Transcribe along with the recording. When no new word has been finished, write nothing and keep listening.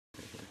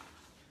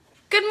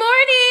Good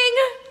morning.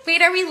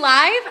 Wait, are we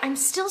live? I'm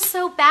still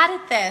so bad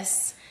at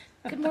this.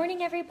 Good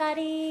morning,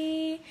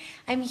 everybody.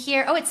 I'm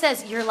here. Oh, it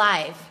says you're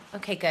live.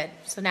 Okay, good.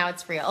 So now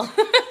it's real.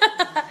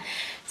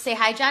 Say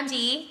hi, John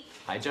D.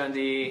 Hi, John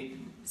D.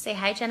 Say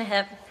hi, Jenna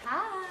Hip.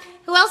 Hi.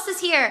 Who else is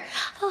here?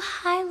 Oh,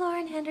 hi,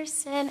 Lauren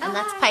Henderson. And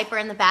that's Piper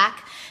in the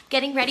back.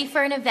 Getting ready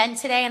for an event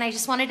today, and I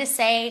just wanted to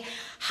say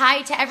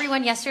hi to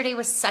everyone. Yesterday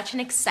was such an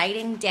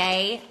exciting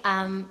day.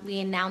 We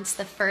announced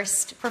the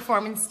first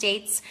performance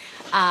dates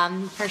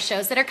for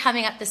shows that are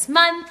coming up this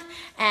month,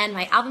 and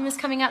my album is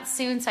coming out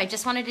soon, so I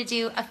just wanted to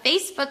do a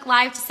Facebook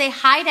Live to say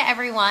hi to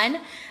everyone.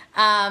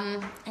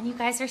 And you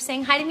guys are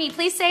saying hi to me.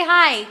 Please say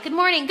hi. Good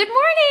morning. Good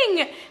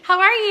morning. How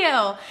are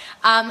you?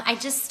 I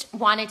just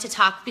wanted to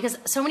talk because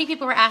so many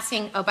people were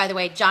asking, oh, by the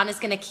way, John is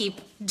going to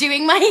keep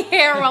doing my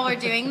hair while we're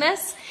doing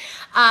this.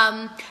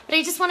 But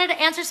I just wanted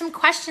to answer some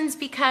questions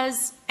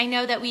because I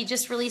know that we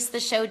just released the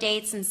show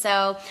dates. And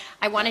so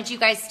I wanted you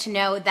guys to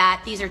know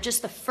that these are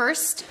just the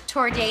first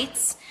tour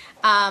dates.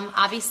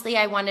 Obviously,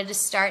 I wanted to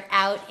start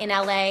out in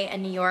LA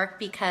and New York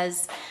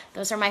because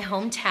those are my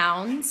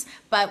hometowns,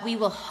 but we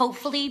will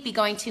hopefully be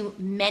going to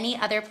many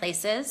other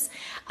places.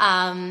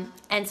 And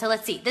so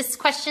let's see. This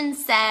question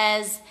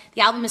says,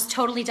 the album is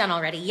totally done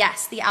already.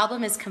 Yes, the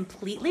album is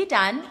completely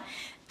done.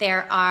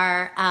 There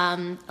are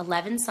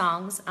 11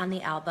 songs on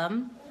the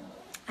album.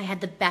 I had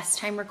the best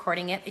time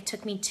recording it. It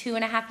took me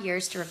 2.5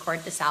 years to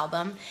record this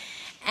album,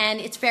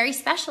 and it's very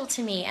special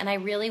to me, and I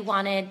really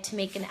wanted to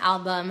make an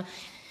album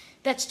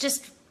that's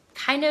just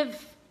kind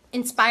of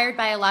inspired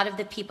by a lot of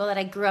the people that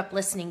I grew up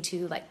listening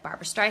to, like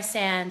Barbra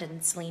Streisand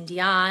and Celine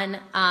Dion.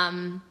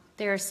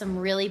 There are some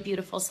really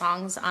beautiful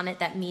songs on it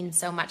that mean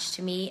so much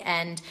to me,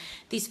 and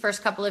these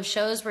first couple of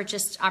shows were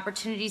just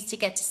opportunities to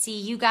get to see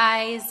you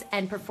guys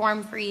and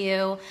perform for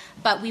you,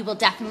 but we will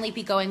definitely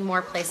be going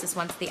more places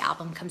once the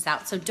album comes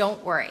out, so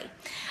don't worry.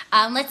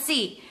 Let's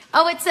see.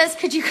 Oh, it says,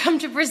 could you come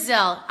to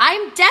Brazil?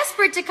 I'm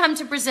desperate to come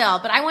to Brazil,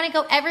 but I want to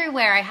go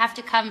everywhere. I have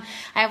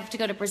to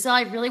go to Brazil.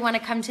 I really want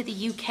to come to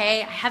the UK.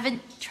 I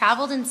haven't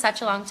traveled in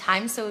such a long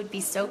time, so it would be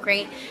so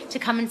great to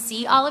come and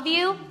see all of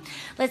you.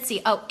 Let's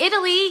see. Oh,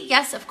 Italy.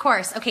 Yes, of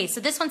course. Okay,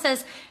 so this one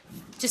says,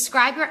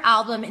 describe your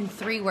album in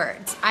 3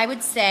 words. I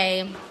would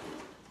say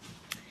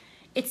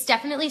it's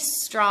definitely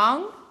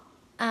strong,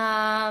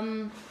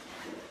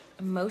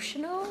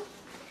 emotional,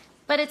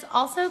 but it's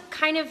also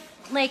kind of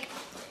like,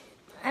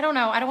 I don't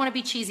know, I don't want to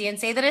be cheesy and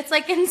say that it's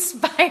like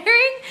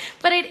inspiring,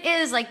 but it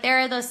is. Like, there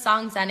are those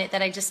songs on it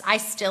that I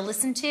still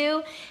listen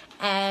to,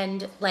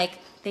 and like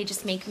they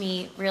just make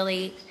me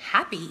really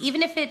happy,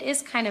 even if it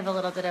is kind of a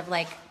little bit of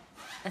like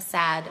a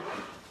sad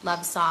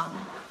love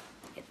song.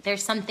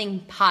 There's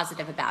something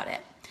positive about it.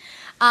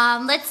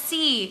 Let's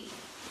see.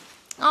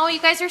 Oh,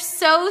 you guys are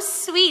so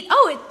sweet.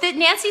 Oh,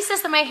 Nancy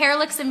says that my hair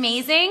looks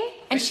amazing,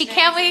 and she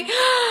can't wait.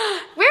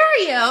 Where are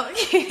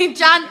you?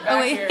 John, oh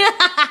wait.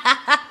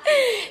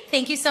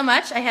 Thank you so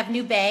much. I have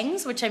new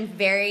bangs, which I'm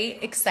very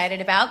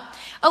excited about.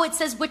 Oh, it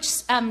says,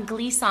 which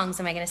Glee songs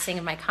am I going to sing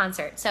in my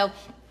concert? So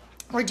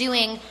we're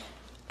doing,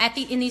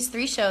 in these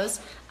 3 shows,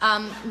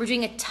 we're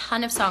doing a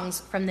ton of songs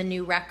from the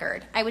new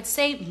record. I would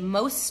say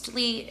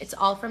mostly it's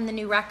all from the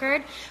new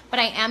record, but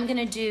I am going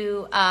to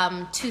do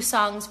 2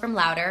 songs from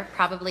Louder,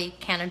 probably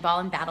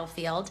Cannonball and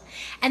Battlefield.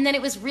 And then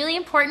it was really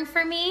important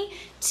for me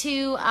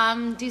to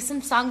do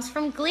some songs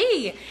from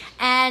Glee.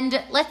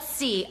 And let's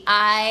see,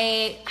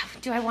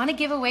 do I want to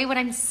give away what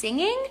I'm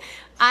singing?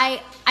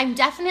 I'm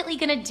definitely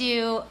going to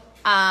do,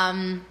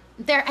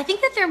 I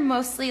think that they're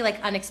mostly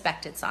like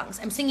unexpected songs.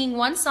 I'm singing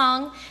one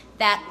song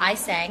that I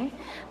sang.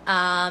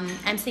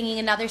 I'm singing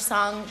another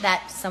song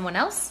that someone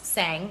else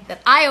sang that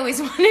I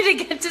always wanted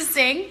to get to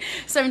sing.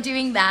 So I'm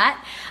doing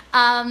that.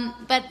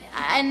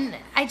 And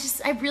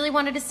I really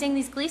wanted to sing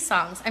these Glee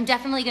songs. I'm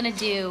definitely going to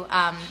do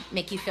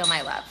Make You Feel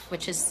My Love,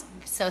 which is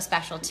so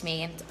special to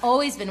me. And it's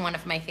always been one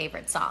of my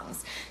favorite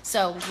songs.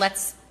 So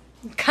let's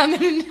come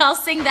and I'll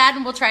sing that,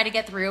 and we'll try to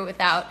get through it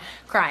without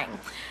crying.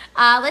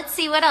 Let's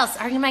see, what else?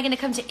 Am I going to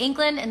come to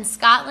England and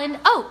Scotland?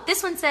 Oh,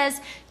 this one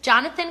says,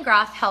 Jonathan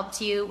Groff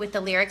helped you with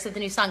the lyrics of the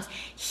new songs.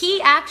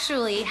 He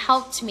actually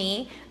helped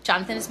me.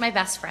 Jonathan is my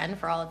best friend,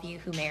 for all of you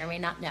who may or may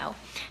not know.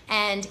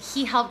 And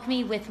he helped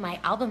me with my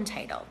album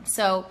title.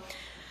 So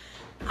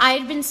I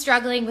had been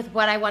struggling with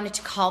what I wanted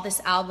to call this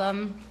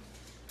album.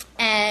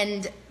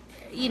 And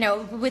you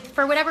know,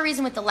 for whatever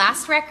reason with the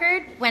last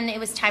record, when it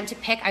was time to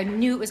pick, I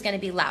knew it was going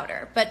to be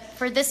Louder. But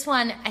for this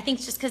one, I think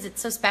just because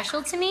it's so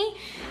special to me,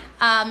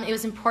 it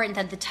was important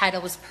that the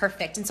title was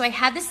perfect. And so I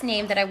had this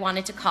name that I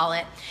wanted to call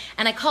it,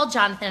 and I called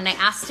Jonathan and I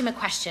asked him a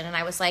question, and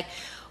I was like,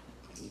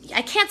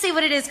 I can't say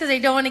what it is because I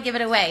don't want to give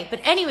it away. But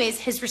anyways,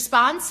 his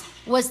response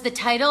was the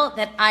title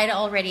that I'd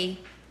already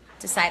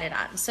decided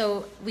on.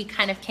 So we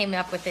kind of came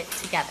up with it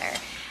together.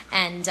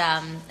 And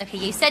okay,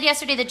 you said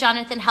yesterday that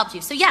Jonathan helped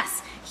you. So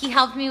yes, he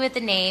helped me with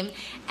the name,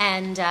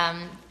 and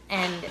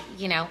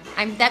you know,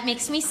 that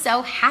makes me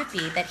so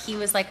happy that he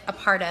was like a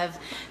part of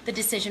the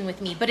decision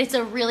with me. But it's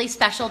a really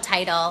special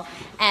title,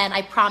 and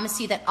I promise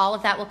you that all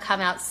of that will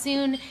come out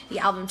soon. The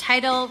album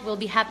title will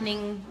be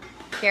happening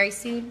very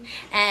soon,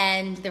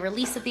 and the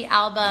release of the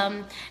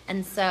album.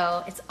 And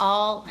so it's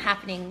all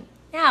happening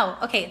now.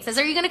 Okay, it says,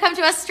 are you gonna come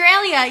to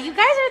Australia? You guys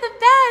are the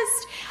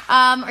best.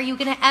 Are you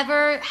gonna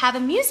ever have a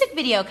music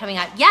video coming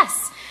out?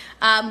 Yes,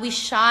 we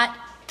shot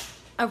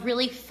a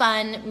really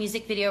fun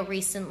music video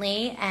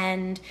recently,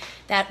 and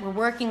that we're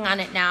working on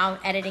it now,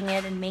 editing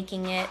it and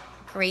making it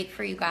great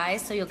for you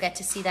guys. So you'll get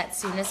to see that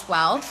soon as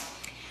well.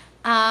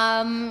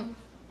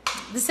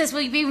 This says,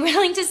 will you be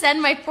willing to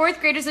send my 4th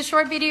graders a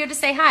short video to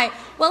say hi?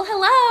 Well,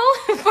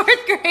 hello,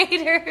 4th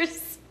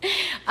graders.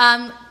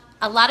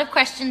 A lot of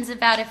questions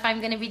about if I'm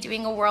going to be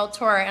doing a world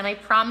tour, and I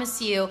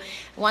promise you,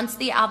 once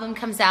the album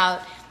comes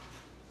out,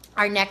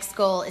 our next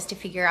goal is to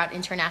figure out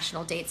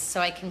international dates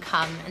so I can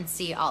come and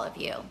see all of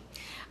you.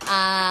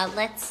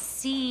 Let's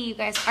see, you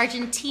guys.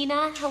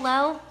 Argentina,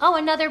 hello. Oh,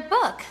 another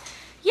book.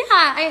 Yeah,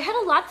 I had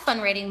a lot of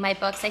fun writing my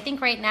books. I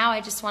think right now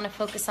I just want to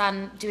focus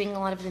on doing a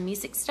lot of the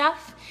music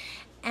stuff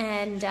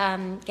and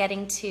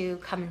getting to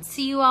come and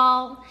see you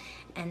all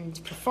and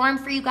perform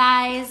for you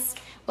guys.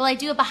 Well, I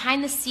do a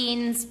behind the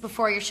scenes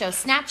before your show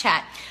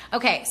Snapchat.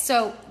 Okay,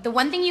 so the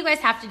one thing you guys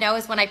have to know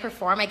is when I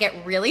perform, I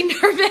get really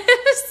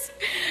nervous.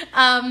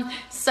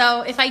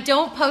 So if I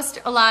don't post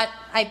a lot,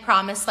 I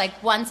promise,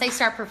 like once I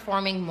start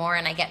performing more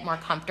and I get more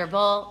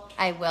comfortable,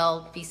 I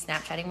will be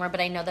Snapchatting more, but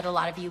I know that a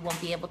lot of you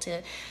won't be able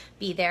to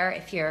be there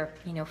if you're,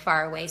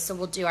 far away. So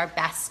we'll do our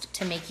best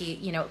to make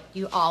you,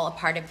 you all a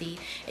part of the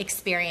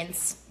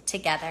experience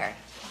together.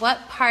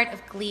 What part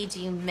of Glee do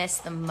you miss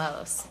the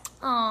most?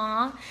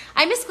 Aw,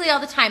 I miss Glee all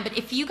the time, but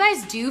if you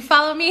guys do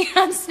follow me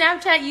on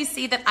Snapchat, you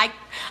see that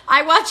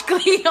I watch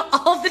Glee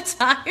all the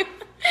time.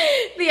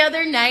 The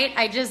other night,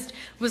 I just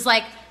was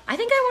like, I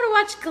think I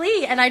want to watch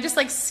Glee, and I just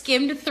like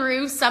skimmed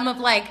through some of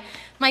like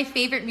my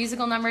favorite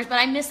musical numbers, but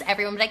I miss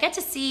everyone, but I get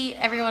to see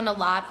everyone a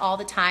lot all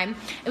the time.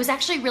 It was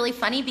actually really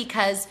funny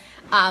because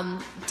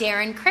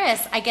Darren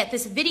Criss, I get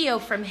this video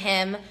from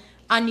him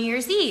on New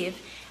Year's Eve,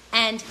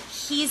 and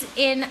he's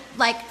in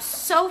like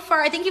so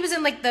far, I think he was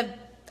in like the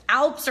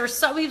Alps or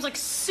so, he was like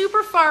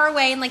super far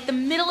away in like the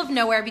middle of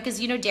nowhere, because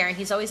Darren,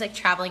 he's always like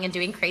traveling and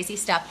doing crazy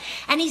stuff.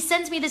 And he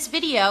sends me this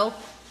video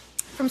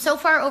from so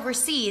far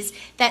overseas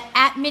that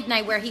at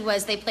midnight where he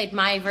was, they played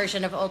my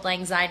version of Auld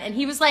Lang Syne, and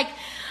he was like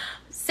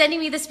sending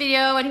me this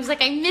video, and he was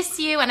like, I miss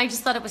you, and I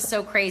just thought it was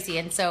so crazy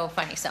and so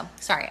funny. So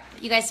sorry,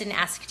 you guys didn't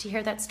ask to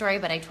hear that story,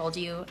 but I told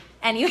you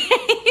anyways.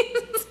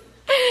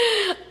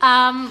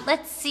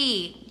 Let's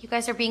see, you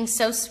guys are being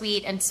so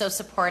sweet and so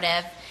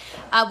supportive.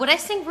 Would I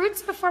sing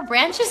Roots Before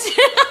Branches?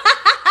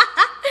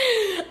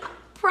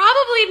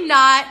 Probably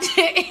not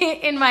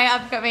in my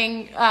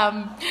upcoming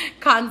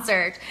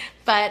concert,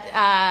 but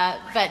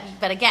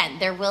again,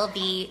 there will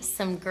be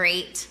some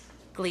great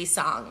Glee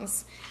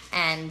songs,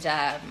 and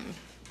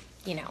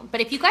but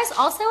if you guys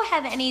also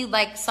have any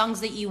like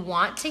songs that you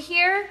want to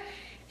hear,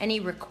 any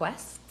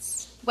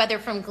requests, whether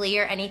from Glee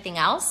or anything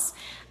else,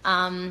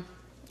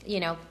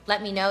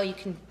 let me know. You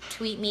can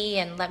tweet me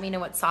and let me know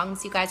what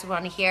songs you guys would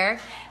want to hear.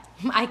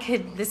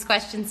 This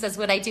question says,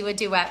 would I do a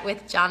duet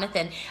with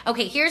Jonathan?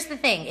 Okay, here's the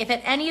thing. If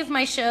at any of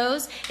my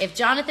shows, if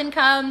Jonathan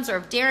comes or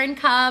if Darren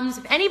comes,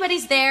 if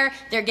anybody's there,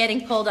 they're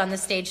getting pulled on the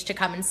stage to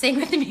come and sing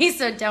with me,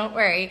 so don't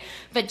worry.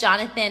 But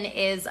Jonathan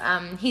is,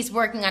 he's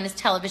working on his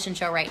television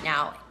show right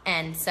now.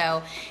 And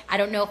so I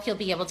don't know if he'll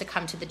be able to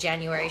come to the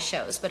January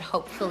shows, but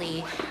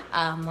hopefully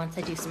once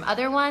I do some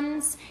other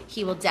ones,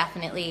 he will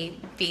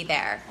definitely be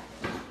there.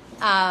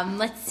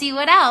 Let's see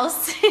what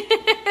else.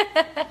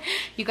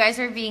 You guys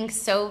are being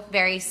so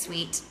very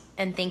sweet,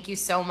 and thank you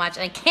so much.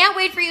 And I can't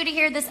wait for you to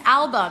hear this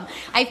album.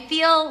 I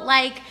feel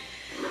like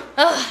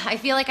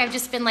I've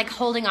just been like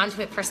holding on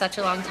to it for such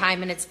a long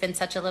time, and it's been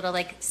such a little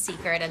like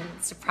secret and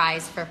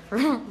surprise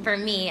for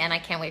me, and I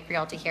can't wait for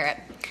y'all to hear it.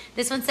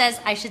 This one says,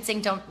 I should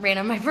sing Don't Rain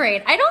on My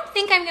Parade. I don't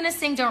think I'm gonna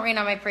sing Don't Rain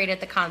on My Parade at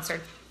the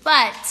concert,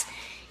 but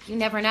you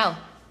never know.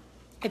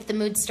 If the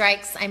mood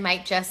strikes, I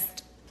might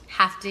just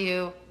have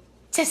to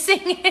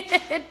sing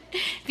it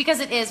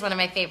because it is one of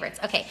my favorites.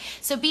 Okay,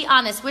 so be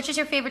honest, which is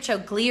your favorite show,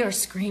 Glee or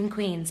Scream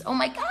Queens? Oh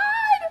my God,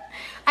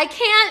 I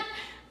can't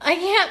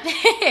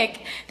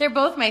pick. They're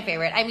both my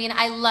favorite. I mean,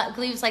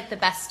 Glee was like the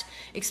best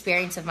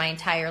experience of my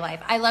entire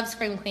life. I love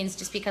Scream Queens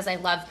just because I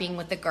love being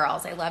with the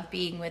girls. I love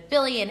being with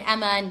Billy and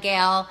Emma and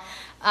Gail.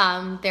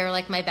 They're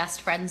like my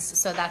best friends,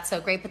 so that's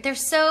so great, but they're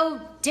so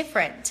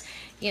different.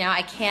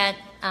 I can't,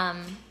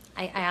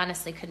 I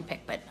honestly couldn't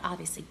pick, but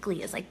obviously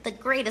Glee is like the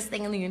greatest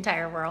thing in the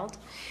entire world.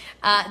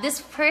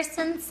 This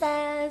person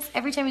says,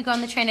 every time we go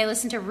on the train, I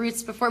listen to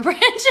Roots Before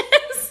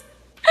Branches.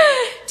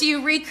 Do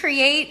you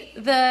recreate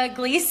the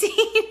Glee scene?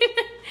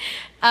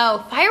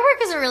 Oh,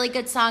 Firework is a really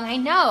good song, I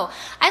know.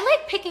 I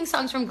like picking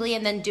songs from Glee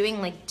and then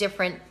doing like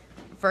different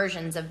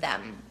versions of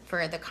them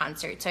for the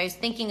concert. So I was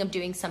thinking of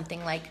doing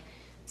something like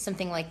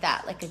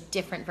that, like a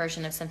different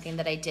version of something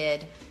that I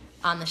did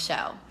on the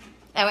show.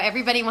 Oh,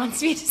 everybody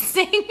wants me to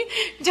sing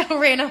Don't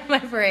Rain on My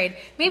Parade.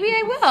 Maybe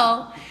I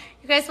will.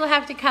 You guys will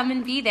have to come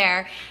and be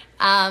there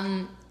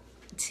to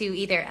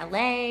either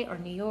LA or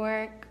New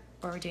York,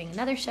 or we're doing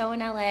another show in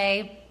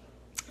LA.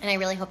 And I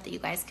really hope that you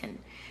guys can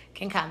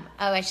can come.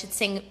 Oh, I should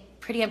sing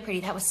Pretty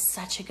Unpretty. That was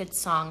such a good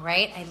song,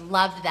 right? I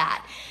loved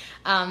that.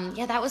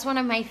 Yeah, that was one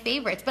of my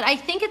favorites. But I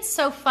think it's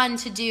so fun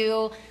to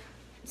do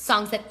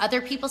songs that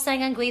other people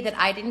sang on Glee that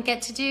I didn't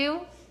get to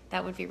do.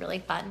 That would be really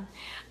fun.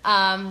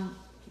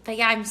 But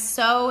yeah, I'm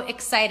so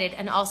excited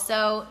and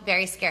also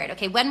very scared.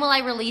 Okay, when will I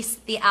release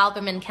the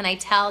album, and can I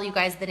tell you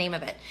guys the name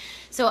of it?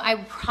 So I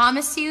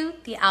promise you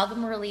the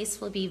album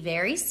release will be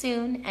very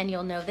soon, and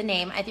you'll know the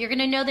name. You're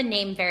gonna know the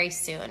name very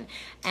soon.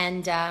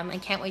 And I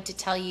can't wait to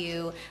tell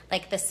you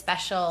like the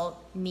special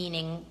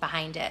meaning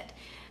behind it.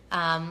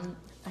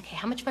 Okay,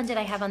 how much fun did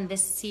I have on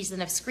this season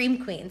of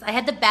Scream Queens? I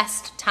had the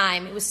best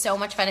time. It was so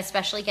much fun,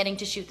 especially getting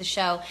to shoot the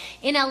show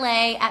in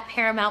LA at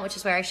Paramount, which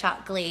is where I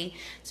shot Glee.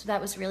 So that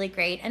was really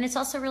great. And it's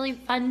also really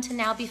fun to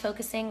now be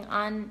focusing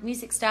on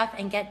music stuff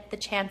and get the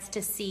chance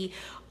to see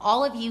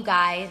all of you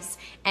guys.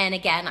 And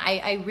again,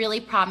 I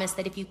really promise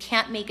that if you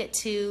can't make it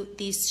to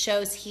these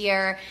shows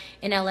here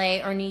in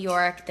LA or New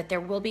York, that there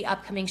will be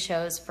upcoming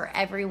shows for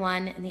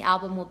everyone, and the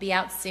album will be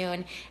out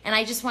soon. And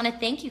I just want to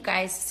thank you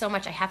guys so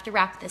much. I have to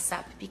wrap this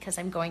up because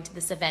I'm going to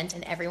this event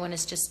and everyone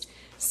is just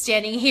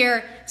standing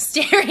here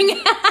staring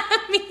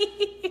at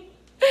me,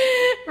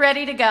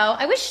 ready to go.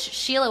 I wish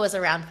Sheila was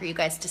around for you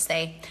guys to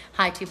say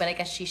hi to, but I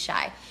guess she's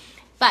shy.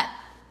 But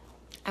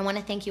I want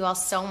to thank you all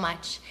so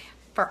much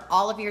for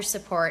all of your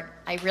support.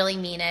 I really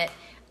mean it.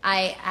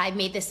 I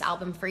made this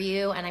album for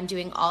you, and I'm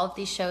doing all of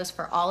these shows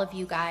for all of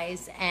you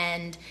guys,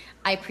 and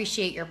I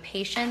appreciate your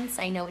patience.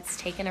 I know it's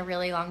taken a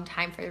really long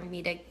time for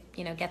me to,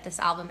 get this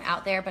album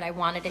out there, but I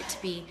wanted it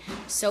to be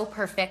so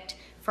perfect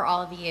for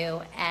all of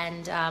you,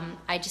 and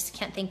I just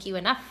can't thank you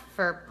enough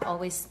for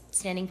always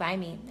standing by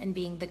me and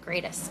being the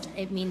greatest.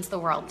 It means the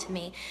world to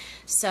me.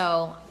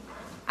 So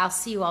I'll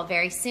see you all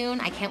very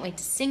soon. I can't wait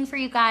to sing for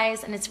you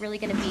guys, and it's really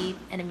gonna be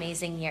an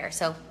amazing year.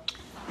 So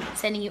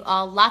sending you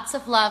all lots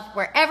of love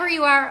wherever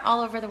you are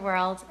all over the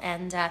world.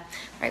 And all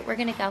right, we're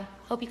gonna go.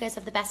 Hope you guys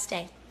have the best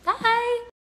day. Bye.